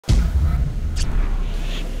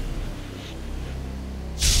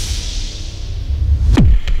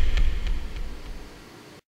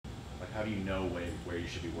how do you know where you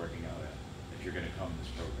should be working out at if you're going to come to this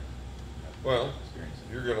program? Well,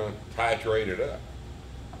 you're going to titrate it up.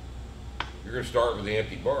 You're going to start with the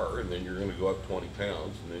empty bar, and then you're going to go up 20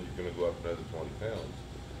 pounds, and then you're going to go up another 20 pounds.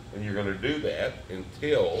 And you're going to do that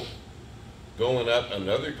until going up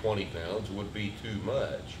another 20 pounds would be too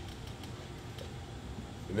much.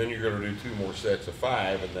 And then you're going to do 2 more sets of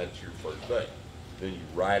 5, and that's your first day. Then you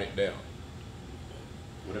write it down.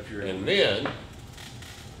 What if you're and then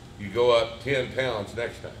you go up 10 pounds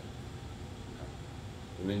next time.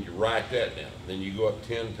 And then you write that down. Then you go up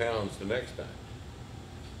 10 pounds the next time.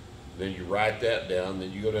 Then you write that down.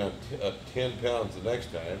 Then you go down up 10 pounds the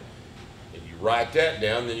next time. And you write that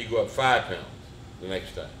down. Then you go up 5 pounds the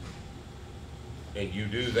next time. And you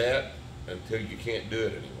do that until you can't do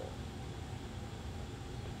it anymore.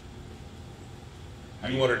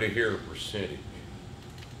 You wanted to hear a percentage.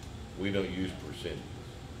 We don't use percentages.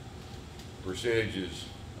 Percentages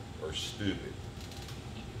are stupid.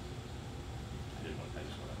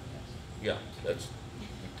 Yeah, that's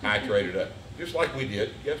titrated up. Just like we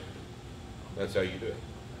did yesterday. That's how you do it.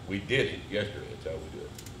 We did it yesterday. That's how we do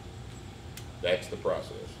it. That's the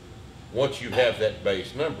process. Once you have that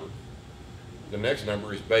base number, the next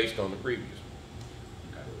number is based on the previous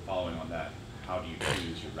one. Okay. Following on that, how do you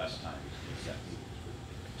choose your rest time between sets?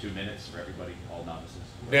 2 minutes for everybody, all novices?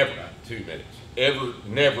 Never 2 minutes. Ever,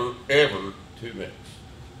 never, ever 2 minutes.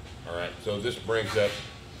 All right, so this brings up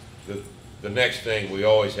the next thing we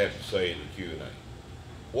always have to say in the Q&A.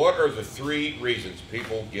 What are the 3 reasons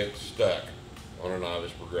people get stuck on a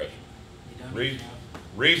novice progression?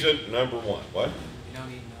 Reason number 1, what? You don't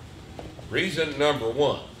eat enough. Reason number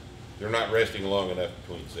 1, they're not resting long enough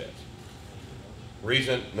between sets.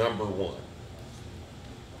 Reason number 1.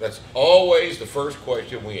 That's always the first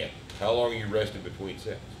question we ask. How long are you resting between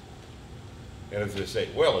sets? And if they say,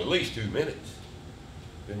 well, at least 2 minutes,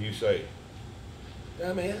 then you say,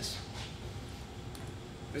 dumbass,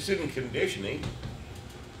 this isn't conditioning.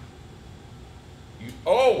 You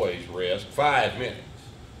always rest 5 minutes.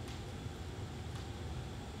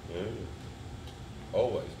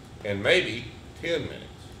 Always. And maybe 10 minutes.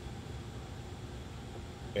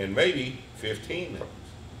 And maybe 15 minutes,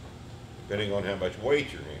 depending on how much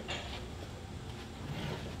weight you're in.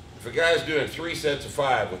 If a guy's doing 3 sets of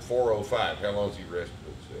 5 with 405, how long is he resting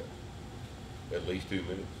with the set? At least 2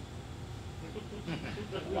 minutes.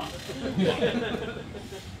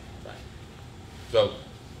 So,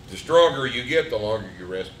 the stronger you get, the longer you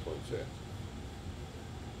rest between sets.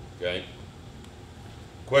 Okay?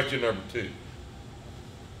 Question number 2.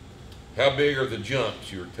 How big are the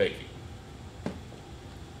jumps you're taking?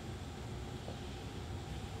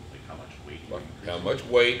 Like how much weight? How much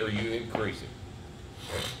weight are you increasing?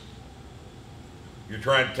 You're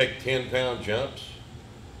trying to take 10-pound jumps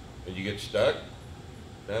and you get stuck?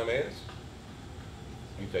 Dumbass.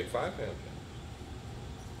 You take 5-pound jumps.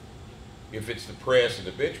 If it's the press and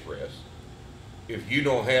the bench press, if you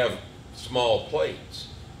don't have small plates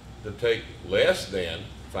to take less than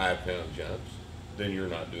 5-pound jumps, then you're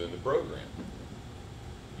not doing the program.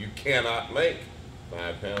 You cannot make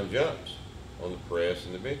 5-pound jumps on the press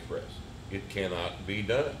and the bench press. It cannot be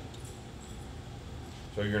done.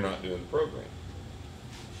 So you're not doing the program.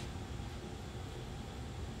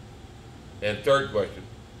 And third question,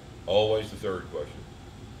 always the third question,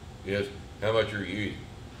 is how much are you eating?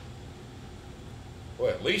 Well,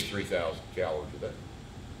 at least 3,000 calories a day.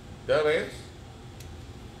 Dumbass.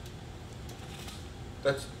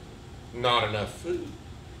 That's not enough food.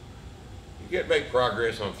 You can't make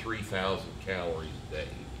progress on 3,000 calories a day.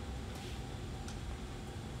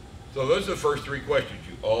 So those are the first 3 questions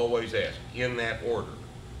you always ask, in that order.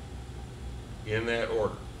 In that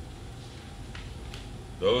order.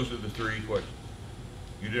 Those are the 3 questions.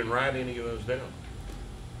 You didn't write any of those down.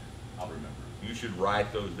 I'll remember. You should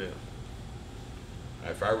write those down.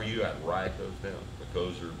 If I were you, I'd write those down,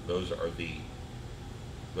 because those are the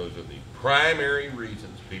primary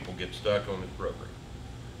reasons people get stuck on this program.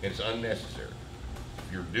 It's unnecessary.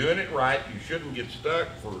 If you're doing it right, you shouldn't get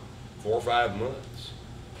stuck for 4 or 5 months.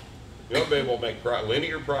 You ought to be able to make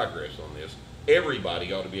linear progress on this.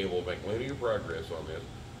 Everybody ought to be able to make linear progress on this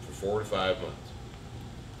for 4 to 5 months.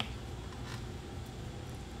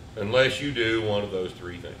 Unless you do one of those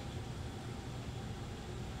 3 things.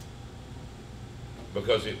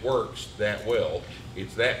 Because it works that well,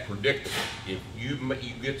 it's that predictable. If you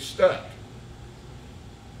get stuck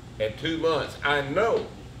at 2 months, I know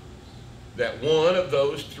that one of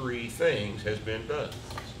those 3 things has been done.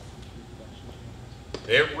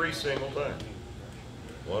 Every single time,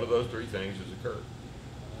 one of those 3 things has occurred.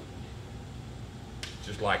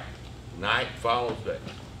 Just like night follows day.